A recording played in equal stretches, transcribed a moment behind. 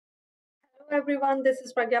Everyone, this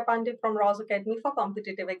is Pragya Pandey from RAO'S Academy for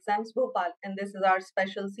Competitive Exams Bhopal, and this is our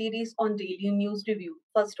special series on daily news review.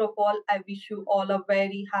 First of all, I wish you all a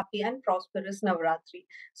very happy and prosperous Navratri.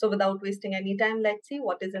 So, without wasting any time, let's see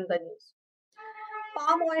what is in the news.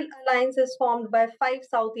 Palm Oil Alliance is formed by five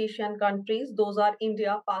South Asian countries. Those are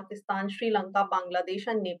India, Pakistan, Sri Lanka, Bangladesh,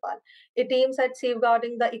 and Nepal. It aims at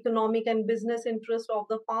safeguarding the economic and business interests of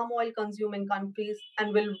the palm oil consuming countries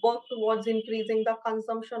and will work towards increasing the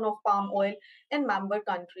consumption of palm oil in member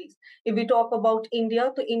countries. If we talk about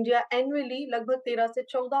India, तो India annually लगभग 13 से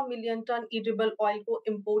 14 million ton edible oil को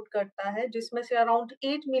import करता है, जिसमें से around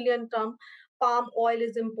 8 million ton palm oil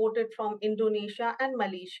is imported from Indonesia and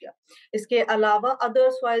Malaysia. इसके अलावा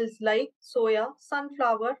other soils like soya,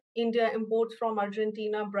 sunflower, India imports from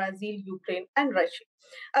Argentina, Brazil, Ukraine and Russia.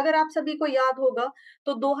 अगर आप सभी को याद होगा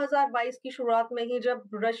तो 2022 की शुरुआत में ही जब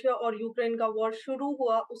रशिया और यूक्रेन का वॉर शुरू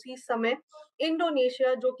हुआ उसी समय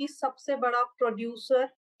इंडोनेशिया जो कि सबसे बड़ा प्रोड्यूसर,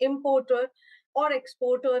 इंपोर्टर और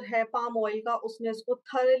एक्सपोर्टर है पाम ऑयल का, उसने इसको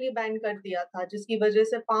थॉरली बैन कर दिया था, जिसकी वजह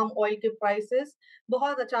से पाम ऑयल के प्राइसेस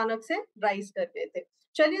बहुत अचानक से राइज कर गए थे।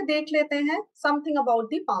 चलिए देख लेते हैं something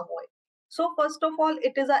about the palm oil. So first of all,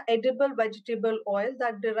 it is a edible vegetable oil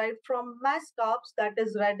that derived from mast carbs, that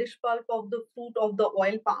is radish pulp of the fruit of the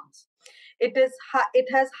oil palms. It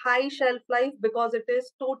has high shelf life because it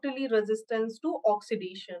is totally resistant to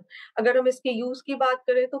oxidation. अगर हम इसके use की बात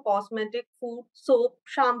करें तो cosmetic, food, soap,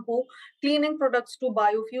 shampoo, cleaning products to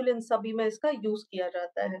biofuel, इन सभी में इसका यूज किया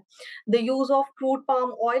जाता है. The use of crude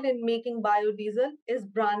palm oil in making biodiesel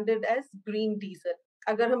is branded as green diesel.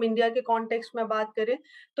 अगर हम इंडिया के कॉन्टेक्स्ट में बात करें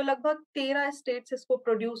तो लगभग 13 स्टेट्स इसको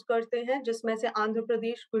प्रोड्यूस करते हैं, जिसमें से Andhra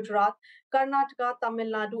Pradesh, Gujarat, Karnataka,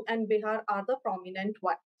 Tamil Nadu and Bihar are the prominent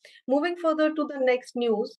one. Moving further to the next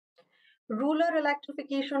news. Rural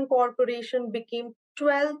Electrification Corporation became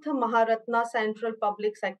 12th Maharatna Central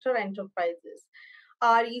Public Sector Enterprises.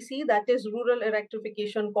 REC, that is Rural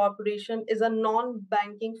Electrification Corporation, is a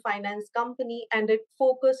non-banking finance company and it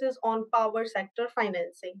focuses on power sector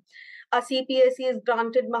financing. A CPSE is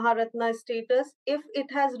granted Maharatna status if it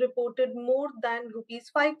has reported more than rupees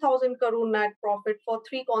 5,000 crore net profit for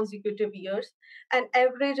 3 consecutive years, an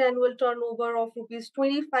average annual turnover of rupees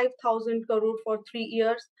 25,000 crore for 3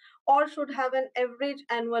 years, or should have an average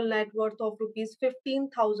annual net worth of rupees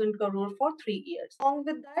 15,000 crore for 3 years. Along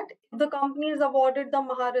with that, if the company is awarded the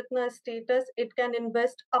Maharatna status, it can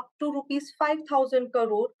invest up to rupees 5,000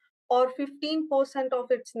 crore or 15%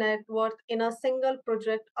 of its net worth in a single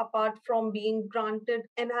project apart from being granted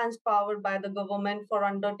enhanced power by the government for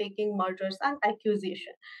undertaking mergers and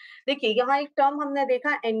acquisition. देखिए यहाँ एक term हमने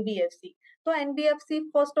देखा NBFC. तो NBFC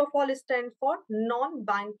first of all stand for non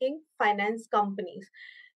banking finance companies.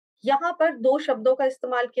 यहाँ पर दो शब्दों का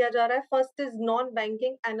इस्तेमाल किया जा रहा है. First is non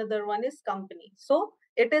banking, another one is company. So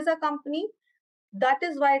it is a company. That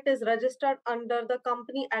is why it is registered under the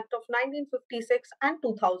Company Act of 1956 and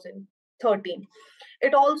 2013.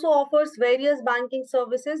 It also offers various banking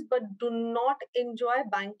services but do not enjoy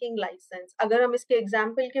banking license. अगर हम इसके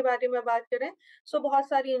example के बारे में बात करें तो बहुत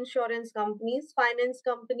सारी insurance companies, finance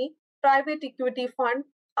company, private equity fund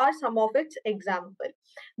are some of its example.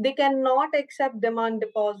 They cannot accept demand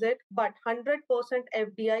deposit, but 100%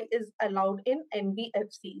 FDI is allowed in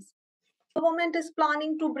NBFCs. Government is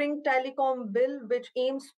planning to bring telecom bill which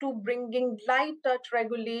aims to bringing light touch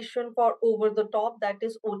regulation for over the top, that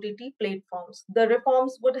is OTT platforms. The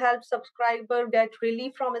reforms would help subscriber get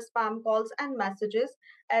relief from spam calls and messages.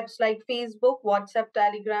 Apps like Facebook, WhatsApp,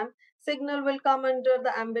 Telegram, Signal will come under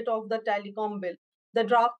the ambit of the telecom bill. The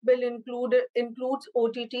draft bill includes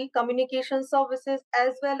OTT communication services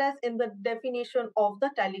as well as in the definition of the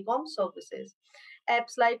telecom services.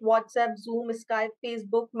 Apps like WhatsApp, Zoom, Skype,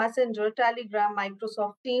 Facebook, Messenger, Telegram,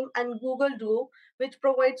 Microsoft Teams, and Google Duo, which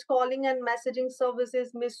provides calling and messaging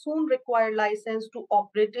services, may soon require license to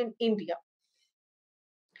operate in India.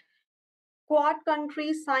 Quad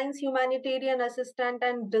countries signs humanitarian assistance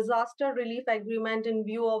and disaster relief agreement in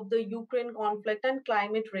view of the Ukraine conflict and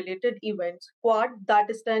climate-related events. Quad,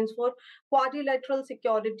 that stands for Quadrilateral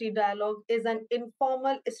Security Dialogue, is an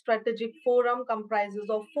informal strategic forum comprises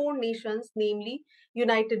of 4 nations, namely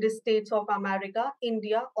United States of America,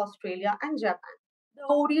 India, Australia, and Japan.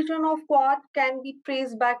 The origin of Quad can be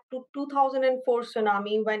traced back to 2004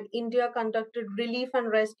 tsunami when India conducted relief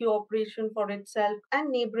and rescue operation for itself and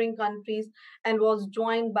neighboring countries and was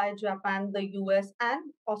joined by Japan, the US, and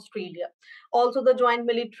Australia. Also, the joint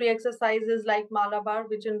military exercises like Malabar,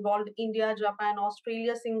 which involved India, Japan,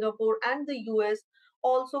 Australia, Singapore, and the US,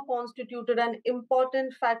 also constituted an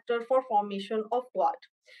important factor for formation of Quad.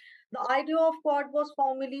 The idea of Quad was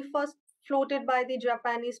formally first floated by the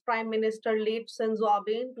Japanese Prime Minister late Shinzo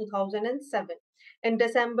Abe in 2007. In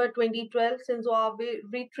December 2012, Shinzo Abe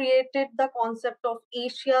reiterated the concept of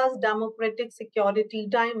Asia's democratic security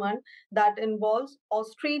diamond that involves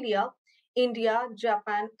Australia, India,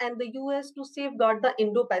 Japan, and the US to safeguard the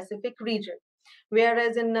Indo Pacific region.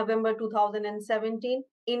 Whereas in November 2017,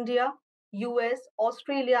 India, US,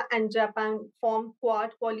 Australia, and Japan formed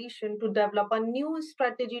Quad coalition to develop a new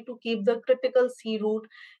strategy to keep the critical sea route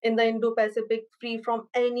in the Indo Pacific free from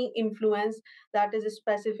any influence that is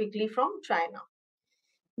specifically from China.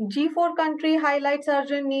 G4 country highlights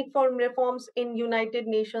urgent need for reforms in United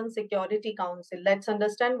Nations Security Council. Let's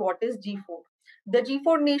understand what is G4. The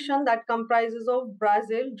G4 nation that comprises of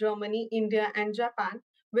Brazil, Germany, India, and Japan,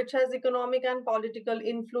 which has economic and political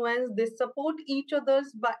influence, they support each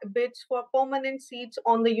other's bids for permanent seats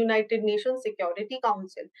on the United Nations Security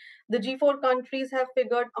Council. The G4 countries have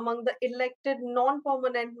figured among the elected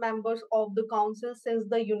non-permanent members of the council since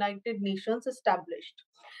the United Nations established.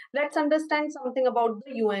 Let's understand something about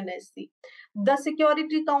the UNSC. The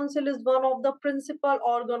Security Council is one of the principal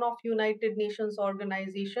organ of United Nations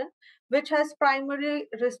organization, which has primary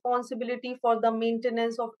responsibility for the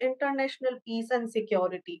maintenance of international peace and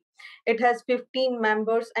security. It has 15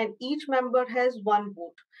 members and each member has one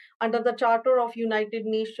vote. Under the Charter of United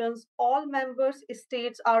Nations, all members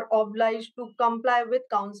states are obliged to comply with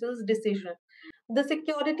Council's decision. The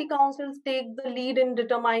Security Councils take the lead in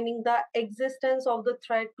determining the existence of the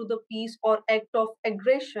threat to the peace or act of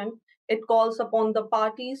aggression. It calls upon the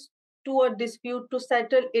parties to a dispute to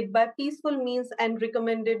settle it by peaceful means and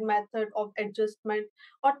recommended method of adjustment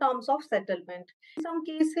or terms of settlement. In some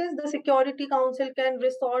cases, the Security Council can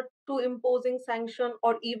resort to imposing sanction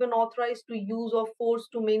or even authorize to use of force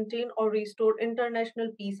to maintain or restore international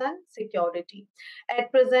peace and security.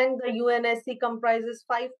 At present, the UNSC comprises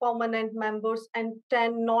 5 permanent members and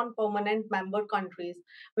 10 non-permanent member countries,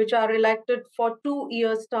 which are elected for 2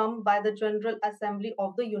 years term by the General Assembly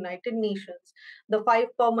of the United Nations. The 5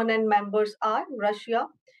 permanent members are Russia,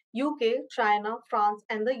 UK, China, France,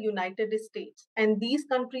 and the United States. And these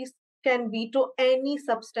countries can veto any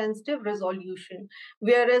substantive resolution,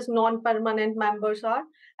 whereas non-permanent members are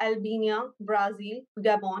Albania, Brazil,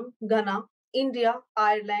 Gabon, Ghana, India,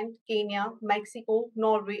 Ireland, Kenya, Mexico,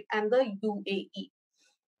 Norway, and the UAE.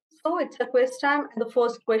 So it's a quiz time, and the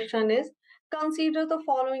first question is: consider the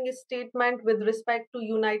following statement with respect to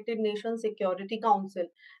United Nations Security Council,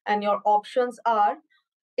 and your options are: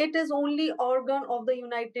 it is only organ of the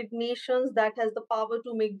United Nations that has the power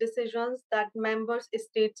to make decisions that members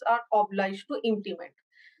states are obliged to implement.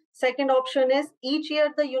 Second option is each year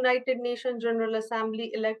the United Nations General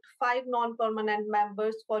Assembly elect 5 non-permanent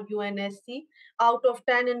members for UNSC out of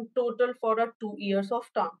 10 in total for a 2 years of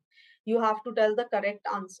term. You have to tell the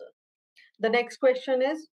correct answer. The next question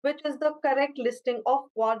is which is the correct listing of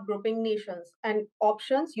Quad grouping nations, and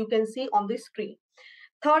options you can see on the screen.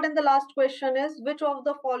 Third and the last question is which of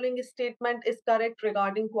the following statement is correct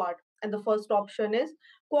regarding Quad? And the first option is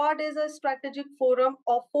Quad is a strategic forum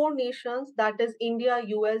of 4 nations, that is India,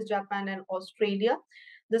 US, Japan, and Australia.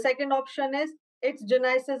 The second option is its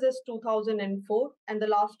genesis is 2004. And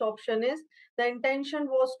the last option is the intention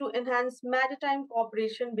was to enhance maritime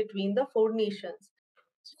cooperation between the 4 nations.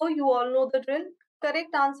 So you all know the drill.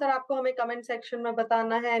 Correct answer आपको हमें comment section में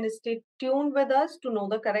बताना है and stay tuned with us to know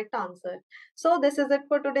the correct answer. So this is it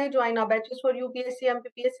for today. Join our batches for UPSC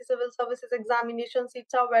MPPSC Civil Services Examination.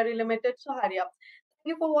 Seats are very limited, so hurry up.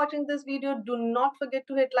 Thank you for watching this video. Do not forget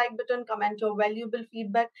to hit like button, comment your valuable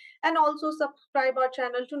feedback, and also subscribe our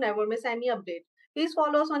channel to never miss any update. Please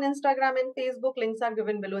follow us on Instagram and Facebook. Links are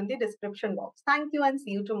given below in the description box. Thank you and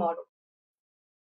see you tomorrow.